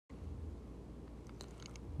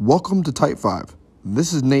Welcome to Type 5.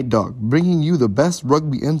 This is Nate Dogg, bringing you the best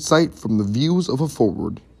rugby insight from the views of a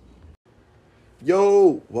forward.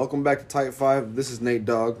 Yo, welcome back to Type 5. This is Nate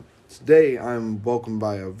Dogg. Today, I'm welcomed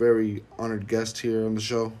by a very honored guest here on the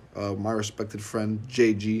show, my respected friend,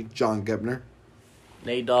 JG, John Gebner.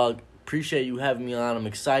 Nate Dogg, appreciate you having me on. I'm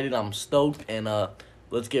excited, I'm stoked, and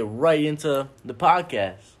let's get right into the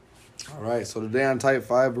podcast. All right, so today on Type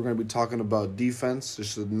 5, we're going to be talking about defense.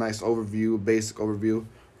 Just a nice overview, a basic overview.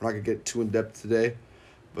 We're not going to get too in-depth today.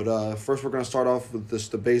 But first, we're going to start off with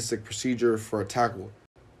the basic procedure for a tackle.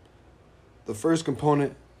 The first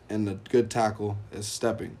component in a good tackle is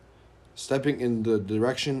stepping. Stepping in the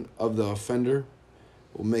direction of the offender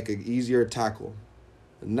will make an easier tackle.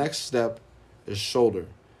 The next step is shoulder.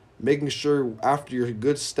 Making sure after your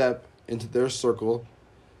good step into their circle,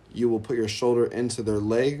 you will put your shoulder into their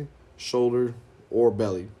leg, shoulder, or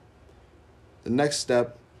belly. The next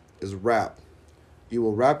step is wrap. You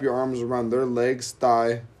will wrap your arms around their legs,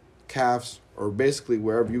 thigh, calves, or basically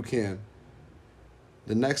wherever you can.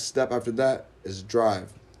 The next step after that is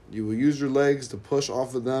drive. You will use your legs to push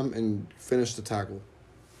off of them and finish the tackle.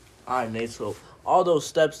 All right, Nate, so all those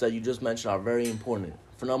steps that you just mentioned are very important.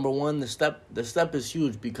 For number one, the step is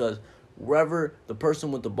huge because wherever the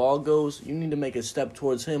person with the ball goes, you need to make a step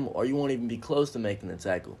towards him or you won't even be close to making the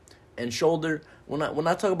tackle. And shoulder, when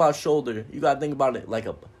I talk about shoulder, you got to think about it like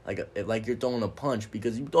you're throwing a punch,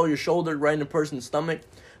 because you throw your shoulder right in the person's stomach,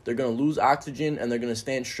 they're going to lose oxygen and they're going to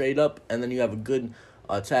stand straight up, and then you have a good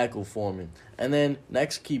tackle forming. And then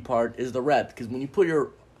next key part is the wrap, because when you put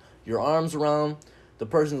your arms around the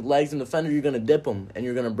person's legs and defender, you're going to dip them and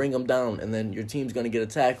you're going to bring them down, and then your team's going to get a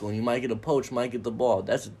tackle and you might get a poach, might get the ball.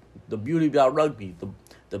 That's the beauty about rugby,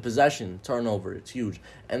 the possession, turnover, it's huge.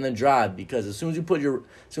 And then drive, because as soon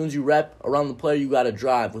as you wrap around the player, you got to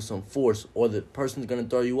drive with some force or the person's going to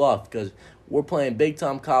throw you off, because we're playing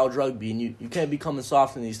big-time college rugby and you can't be coming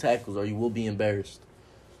soft in these tackles or you will be embarrassed.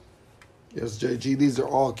 Yes, JG, these are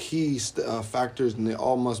all key factors, and they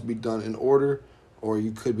all must be done in order, or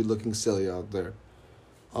you could be looking silly out there.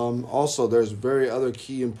 Also, there's very other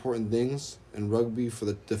key important things in rugby for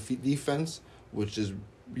the defense, which is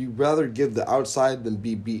you rather give the outside than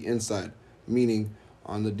be beat inside, meaning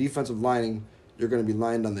on the defensive lining, you're going to be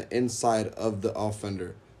lined on the inside of the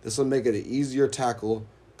offender. This will make it an easier tackle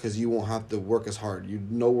because you won't have to work as hard. You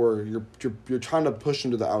know where you're trying to push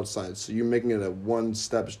into the outside, so you're making it a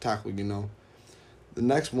one-step tackle, you know. The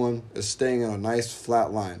next one is staying on a nice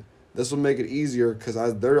flat line. This will make it easier because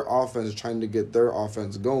as their offense is trying to get their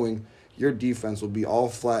offense going, your defense will be all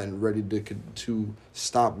flat and ready to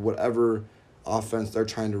stop whatever offense they're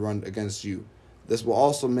trying to run against you. This will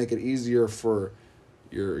also make it easier for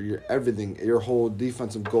your everything, your whole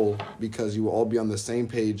defensive goal, because you will all be on the same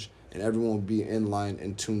page and everyone will be in line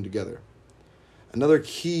and tuned together. Another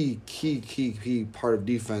key part of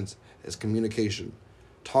defense is communication.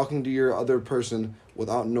 Talking to your other person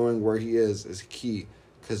without knowing where he is key,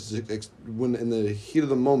 because when in the heat of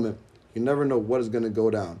the moment, you never know what is going to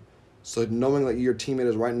go down. So knowing that your teammate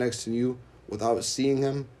is right next to you without seeing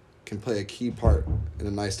him can play a key part in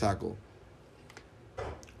a nice tackle.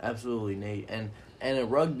 Absolutely, Nate. And in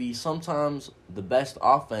rugby, sometimes the best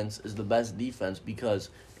offense is the best defense,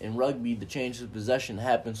 because in rugby, the change of possession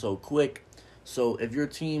happens so quick. So if your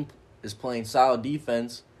team is playing solid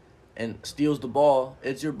defense and steals the ball,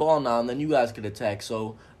 it's your ball now, and then you guys could attack.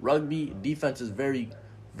 So rugby defense is very,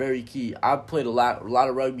 very key. I've played a lot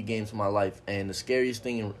of rugby games in my life, and the scariest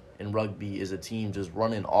thing in rugby is a team just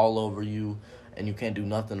running all over you, and you can't do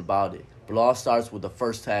nothing about it. But it all starts with the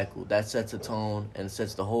first tackle. That sets a tone and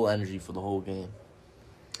sets the whole energy for the whole game.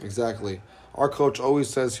 Exactly. Our coach always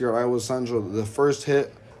says here at Iowa Central, the first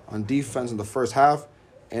hit on defense in the first half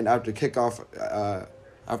and after kickoff,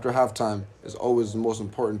 after halftime, is always the most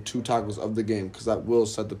important two tackles of the game, because that will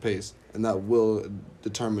set the pace and that will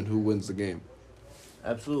determine who wins the game.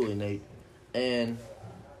 Absolutely, Nate. And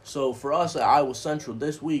so for us at Iowa Central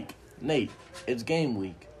this week, Nate, it's game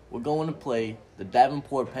week. We're going to play the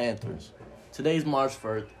Davenport Panthers. Today's March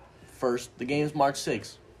 1st. The game's March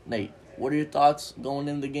 6th. Nate, what are your thoughts going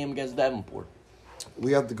into the game against Davenport?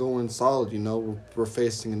 We have to go in solid, you know. We're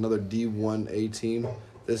facing another D1A team.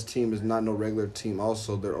 This team is not no regular team.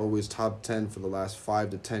 Also, they're always top 10 for the last 5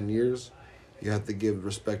 to 10 years. You have to give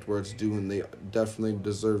respect where it's due, and they definitely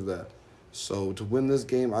deserve that. So to win this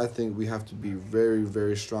game, I think we have to be very,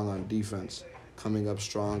 very strong on defense, coming up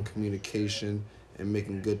strong, communication, and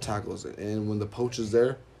making good tackles. And when the poach is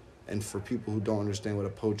there, and for people who don't understand what a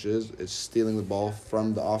poach is, it's stealing the ball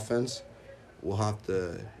from the offense. We'll have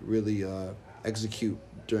to really execute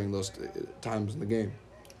during those times in the game.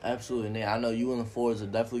 Absolutely, Nate. I know you and the Fords are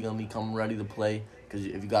definitely gonna be coming ready to play. Because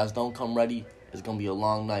if you guys don't come ready, it's gonna be a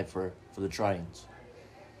long night for the Tritons.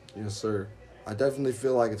 Yes, sir. I definitely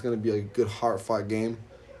feel like it's going to be a good heart fight game,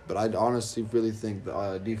 but I honestly really think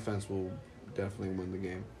the defense will definitely win the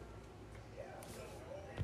game.